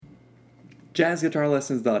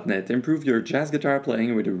JazzGuitarLessons.net. Improve your jazz guitar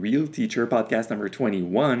playing with a real teacher, podcast number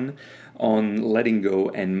 21 on letting go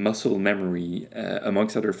and muscle memory,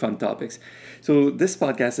 amongst other fun topics. So this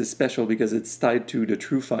podcast is special because it's tied to the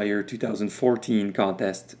TrueFire 2014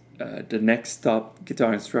 contest, the next top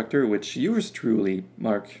guitar instructor, which yours truly,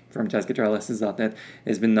 Mark from JazzGuitarLessons.net,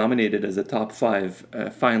 has been nominated as a top 5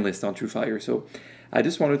 finalist on TrueFire. So I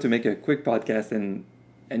just wanted to make a quick podcast and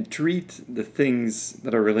treat the things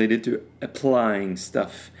that are related to applying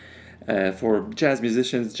stuff for jazz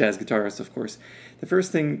musicians, jazz guitarists, of course. The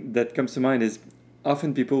first thing that comes to mind is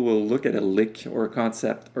often people will look at a lick or a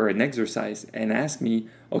concept or an exercise and ask me,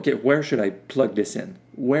 okay, where should I plug this in?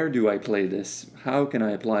 Where do I play this? How can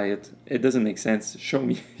I apply it? It doesn't make sense. Show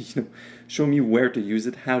me, show me where to use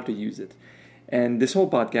it, how to use it. And this whole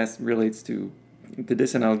podcast relates to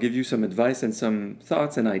this, and I'll give you some advice and some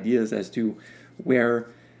thoughts and ideas as to where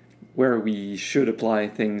we should apply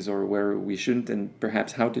things or where we shouldn't, and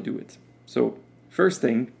perhaps how to do it. So first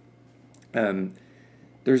thing,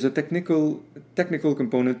 there's a technical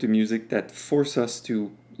component to music that forces us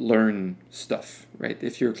to learn stuff, right?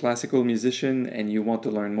 If you're a classical musician and you want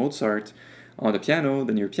to learn Mozart on the piano,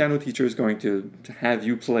 then your piano teacher is going to have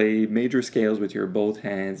you play major scales with your both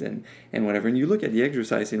hands and whatever. And you look at the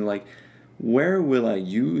exercise and like, where will I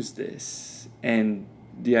use this? And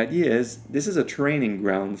the idea is this is a training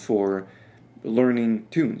ground for learning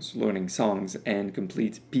tunes, learning songs, and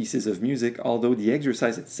complete pieces of music, although the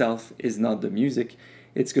exercise itself is not the music.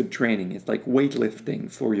 It's good training. It's like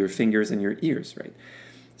weightlifting for your fingers and your ears, right?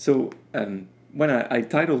 So when I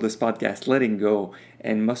titled this podcast Letting Go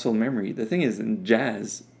and Muscle Memory, the thing is in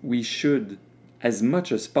jazz, we should, as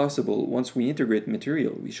much as possible, once we integrate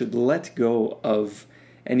material, we should let go of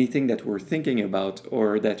anything that we're thinking about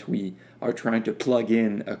or that we are trying to plug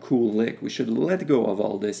in a cool lick. We should let go of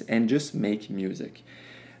all this and just make music.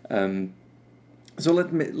 So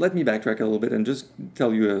let me backtrack a little bit and just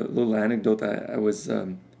tell you a little anecdote. I was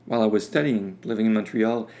while I was studying, living in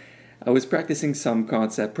Montreal, I was practicing some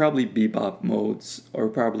concept, probably bebop modes or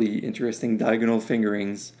probably interesting diagonal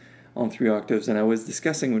fingerings on 3 octaves, and I was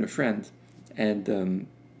discussing with a friend, and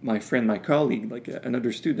my colleague, like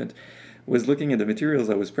another student, was looking at the materials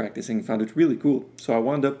I was practicing, found it really cool. So I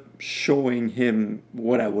wound up showing him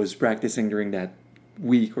what I was practicing during that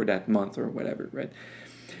week or that month or whatever, right?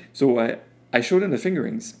 So I showed him the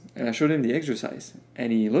fingerings and I showed him the exercise,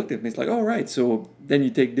 and he looked at me. He's like, "Oh, right. So then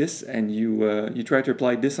you take this and you try to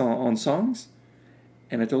apply this on songs."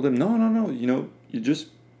 And I told him, "No. You just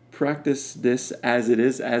practice this as it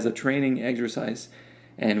is, as a training exercise.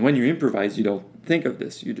 And when you improvise, you don't think of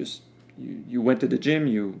this. You just you went to the gym,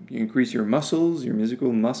 you increase your muscles, your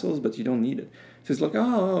musical muscles, but you don't need it." So it's like,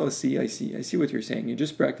 I see what you're saying. You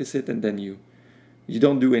just practice it and then you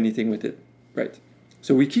don't do anything with it, right?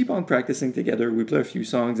 So we keep on practicing together. We play a few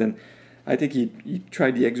songs, and I think he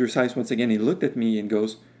tried the exercise once again. He looked at me and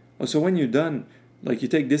goes, "Oh, so when you're done, like you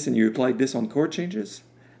take this and you apply this on chord changes?"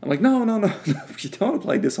 I'm like, no. You don't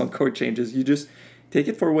apply this on chord changes. You just take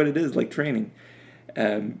it for what it is, like training.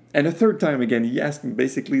 And a third time again, he asked me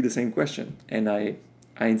basically the same question, and I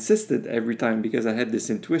insisted every time because I had this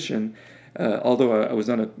intuition. Although I was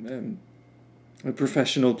not a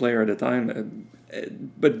professional player at the time,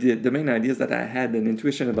 but the main idea is that I had an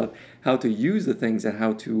intuition about how to use the things and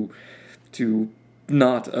how to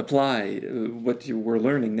not apply what you were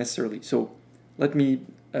learning necessarily. So let me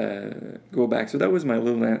go back. So that was my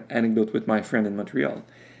little anecdote with my friend in Montreal,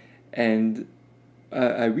 and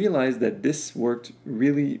I realized that this worked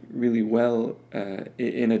really, really well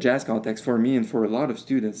in a jazz context for me and for a lot of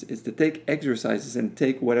students, is to take exercises and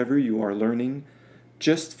take whatever you are learning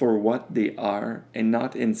just for what they are and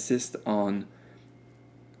not insist on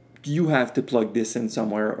you have to plug this in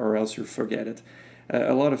somewhere or else you forget it.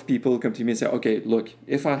 A lot of people come to me and say, okay, look,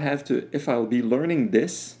 if I'll be learning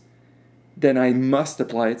this, then I must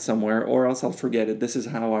apply it somewhere or else I'll forget it. This is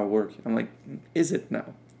how I work. I'm like, is it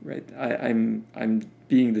now? Right? I'm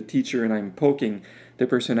being the teacher and I'm poking the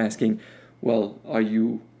person asking, well,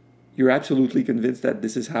 you're absolutely convinced that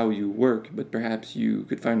this is how you work, but perhaps you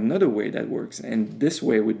could find another way that works. And this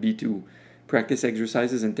way would be to practice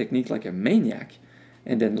exercises and technique like a maniac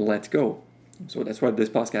and then let go. So that's what this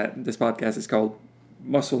podcast is called,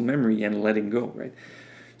 Muscle Memory and Letting Go, right?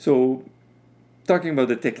 So talking about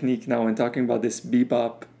the technique now and talking about this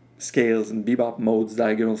bebop scales and bebop modes,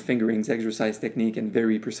 diagonal fingerings, exercise technique, and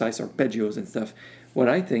very precise arpeggios and stuff, what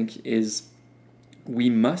I think is we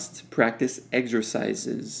must practice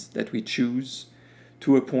exercises that we choose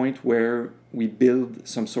to a point where we build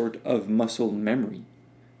some sort of muscle memory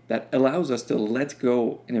that allows us to let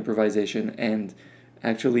go in improvisation and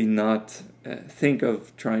actually not think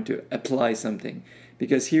of trying to apply something.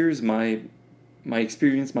 Because here's my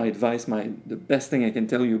experience, my advice, the best thing I can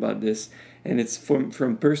tell you about this, and it's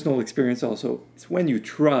from personal experience also. It's when you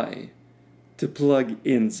try to plug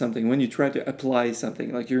in something, when you try to apply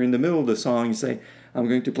something, like you're in the middle of the song, you say, I'm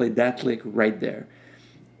going to play that lick right there.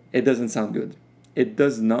 It doesn't sound good. It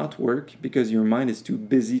does not work because your mind is too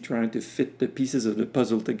busy trying to fit the pieces of the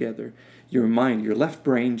puzzle together. Your mind, your left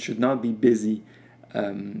brain should not be busy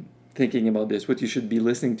thinking about this. What you should be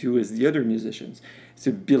listening to is the other musicians,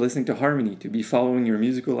 to be listening to harmony, to be following your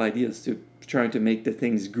musical ideas, to trying to make the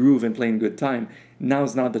things groove and play in good time.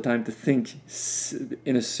 Now's not the time to think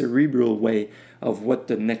in a cerebral way of what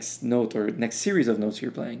the next note or next series of notes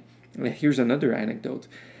you're playing. Here's another anecdote.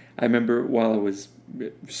 I remember while I was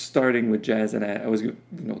starting with jazz and I was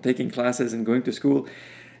taking classes and going to school,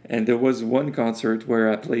 and there was one concert where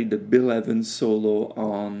I played the Bill Evans solo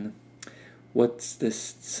on, what's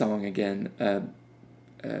this song again?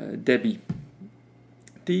 Debbie.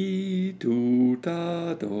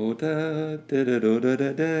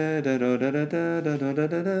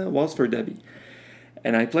 Waltz for Debbie.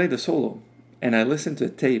 And I played the solo, and I listened to a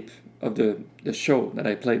tape of the show that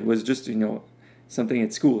I played. It was just something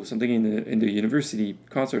at school, something in the university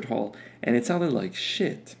concert hall, and it sounded like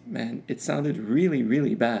shit, man. It sounded really,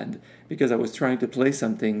 really bad because I was trying to play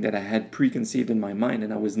something that I had preconceived in my mind,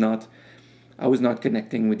 and I was not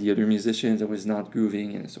connecting with the other musicians. I was not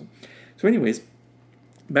grooving, and so anyways,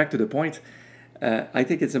 back to the point. I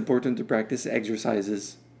think it's important to practice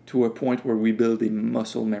exercises to a point where we build a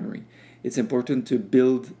muscle memory. It's important to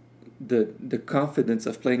build the confidence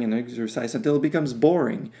of playing an exercise until it becomes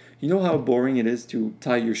boring. You know how boring it is to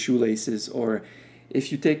tie your shoelaces, or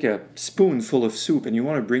if you take a spoonful of soup and you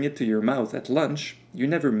want to bring it to your mouth at lunch, you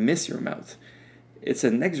never miss your mouth. It's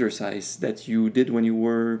an exercise that you did when you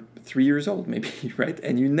were 3 years old, maybe, right?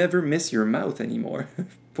 And you never miss your mouth anymore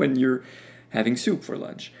when you're having soup for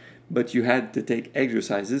lunch. But you had to take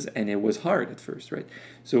exercises, and it was hard at first, right?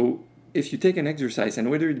 So if you take an exercise,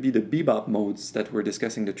 and whether it be the bebop modes that we're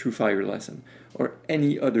discussing, the True Fire lesson, or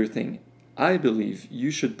any other thing, I believe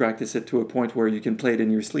you should practice it to a point where you can play it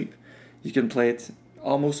in your sleep. You can play it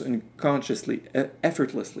almost unconsciously,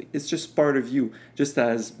 effortlessly. It's just part of you. Just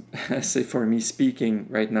as, say for me speaking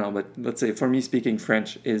right now, but let's say for me speaking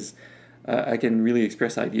French is, I can really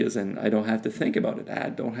express ideas and I don't have to think about it. I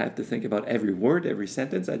don't have to think about every word, every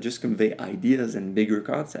sentence. I just convey ideas and bigger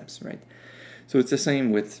concepts, right? So it's the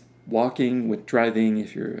same with walking, with driving,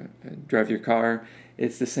 if you drive your car.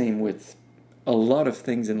 It's the same with a lot of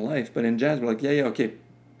things in life. But in jazz, we're like, yeah, okay,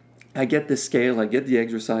 I get the scale, I get the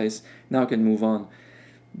exercise, now I can move on.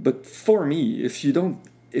 But for me, if you don't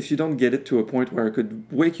get it to a point where I could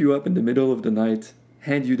wake you up in the middle of the night,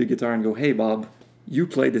 hand you the guitar and go, hey Bob, you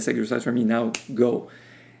played this exercise for me, now go.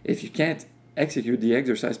 If you can't execute the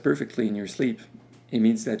exercise perfectly in your sleep, it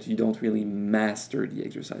means that you don't really master the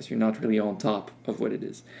exercise. You're not really on top of what it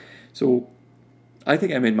is. So I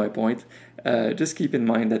think I made my point. Just keep in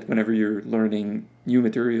mind that whenever you're learning new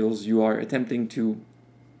materials, you are attempting to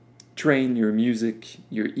train your music,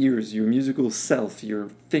 your ears, your musical self, your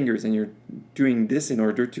fingers, and you're doing this in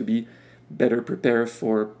order to be better prepared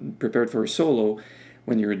for a solo.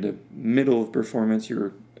 When you're in the middle of performance,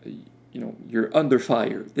 you're under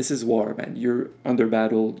fire. This is war, man. You're under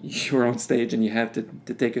battle, you're on stage, and you have to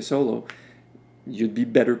take a solo. You'd be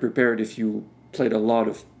better prepared if you played a lot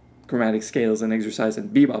of chromatic scales and exercise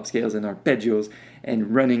and bebop scales and arpeggios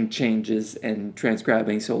and running changes and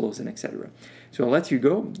transcribing solos and etc. So I'll let you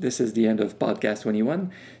go. This is the end of podcast 21.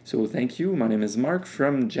 So thank you. My name is Mark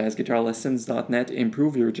from jazzguitarlessons.net.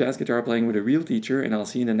 Improve your jazz guitar playing with a real teacher, and I'll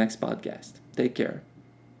see you in the next podcast. Take care.